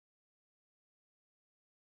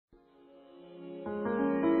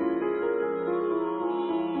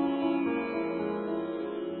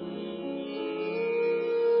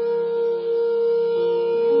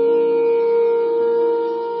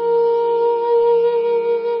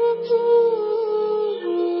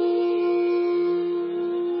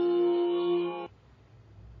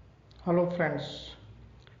friends,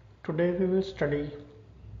 today we will study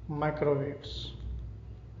microwaves.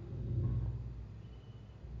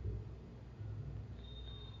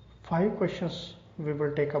 Five questions we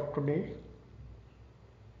will take up today.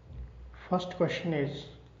 First question is,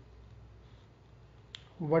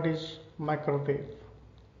 what is microwave?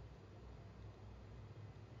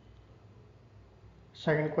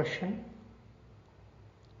 Second question,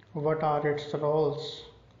 what are its roles?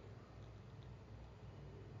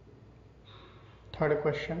 Third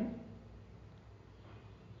question,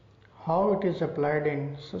 how it is applied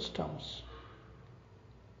in systems?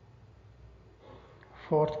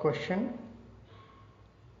 Fourth question,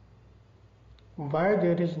 why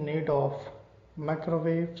there is need of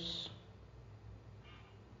microwaves?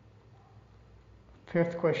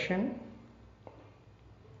 Fifth question,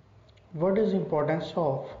 what is the importance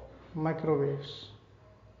of microwaves?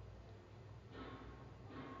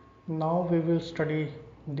 Now we will study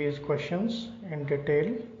these questions in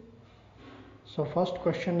detail. So first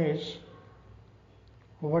question is,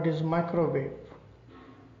 what is microwave?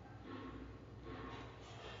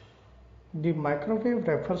 The microwave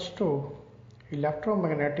refers to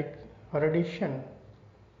electromagnetic radiation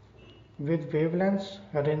with wavelengths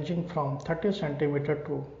ranging from 30 cm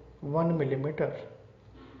to 1 mm.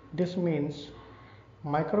 This means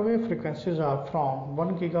microwave frequencies are from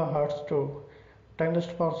 1 GHz to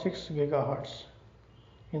 10⁶ GHz.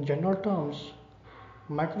 In general terms,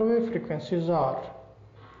 microwave frequencies are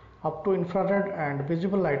up to infrared and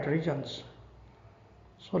visible light regions.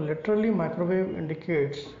 So literally microwave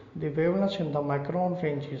indicates the wavelengths in the micron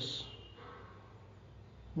ranges.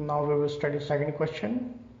 Now we will study second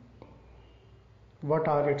question. What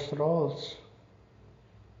are its roles?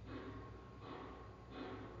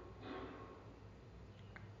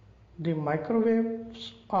 The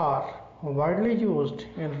microwaves are widely used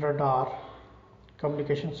in radar,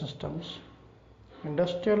 communication systems,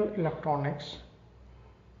 industrial electronics,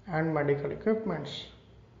 and medical equipments.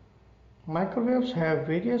 Microwaves have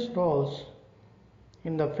various roles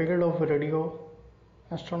in the field of radio,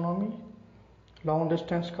 astronomy, long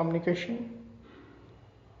distance communication,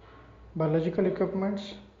 biological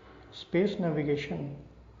equipments, space navigation,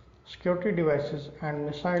 security devices, and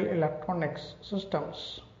missile electronics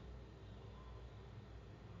systems.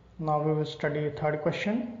 Now we will study third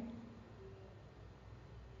question.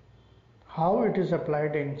 How it is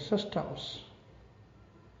applied in systems?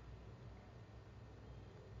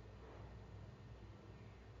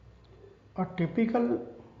 A typical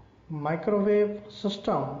microwave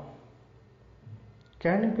system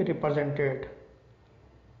can be represented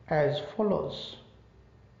as follows.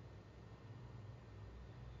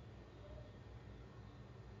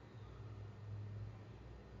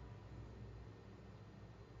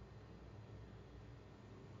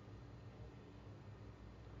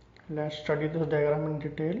 Let's study this diagram in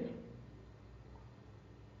detail.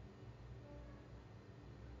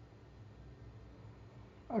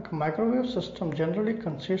 A microwave system generally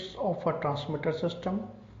consists of a transmitter system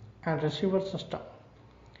and receiver system.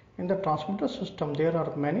 In the transmitter system, there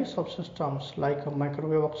are many subsystems like a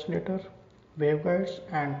microwave oscillator, waveguides,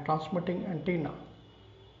 and transmitting antenna.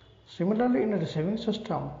 Similarly, in a receiving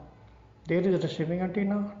system, there is receiving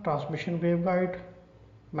antenna, transmission waveguide,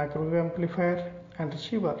 microwave amplifier, and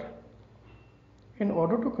receiver. In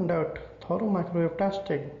order to conduct thorough microwave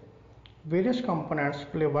testing, various components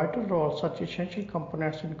play vital roles. Such essential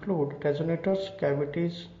components include resonators,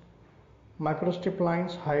 cavities, microstrip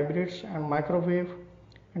lines, hybrids, and microwave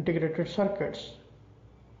integrated circuits.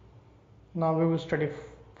 Now we will study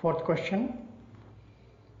fourth question.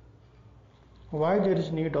 Why there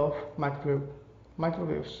is need of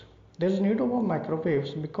microwaves? There is need of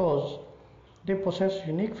microwaves because they possess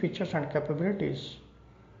unique features and capabilities.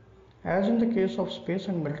 As in the case of space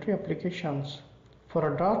and military applications, for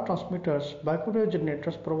radar transmitters, microwave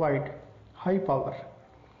generators provide high power.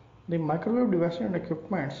 The microwave devices and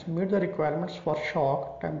equipments meet the requirements for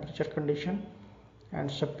shock, temperature condition, and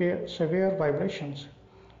severe vibrations.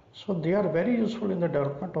 So they are very useful in the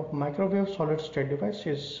development of microwave solid-state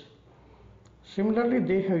devices. Similarly,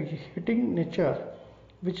 they have heating nature,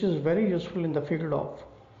 which is very useful in the field of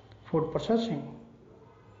food processing.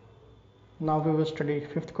 Now we will study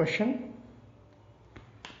fifth question.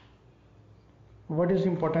 What is the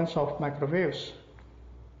importance of microwaves?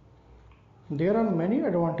 There are many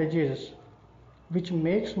advantages which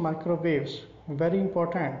makes microwaves very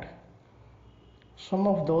important. Some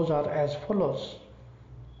of those are as follows.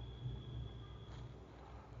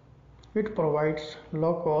 It provides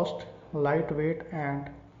low cost, lightweight, and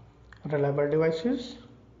reliable devices.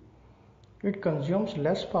 It consumes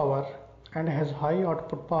less power and has high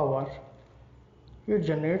output power. It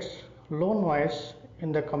generates low noise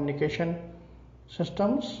in the communication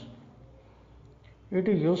systems. It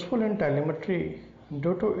is useful in telemetry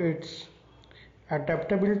due to its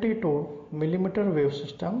adaptability to millimeter wave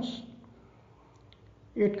systems.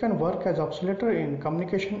 It can work as oscillator in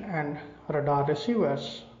communication and radar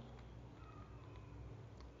receivers.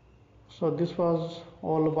 So this was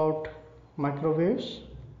all about microwaves.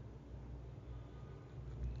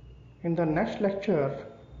 In the next lecture,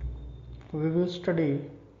 we will study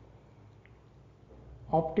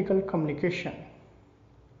optical communication.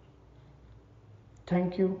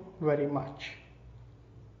 Thank you very much.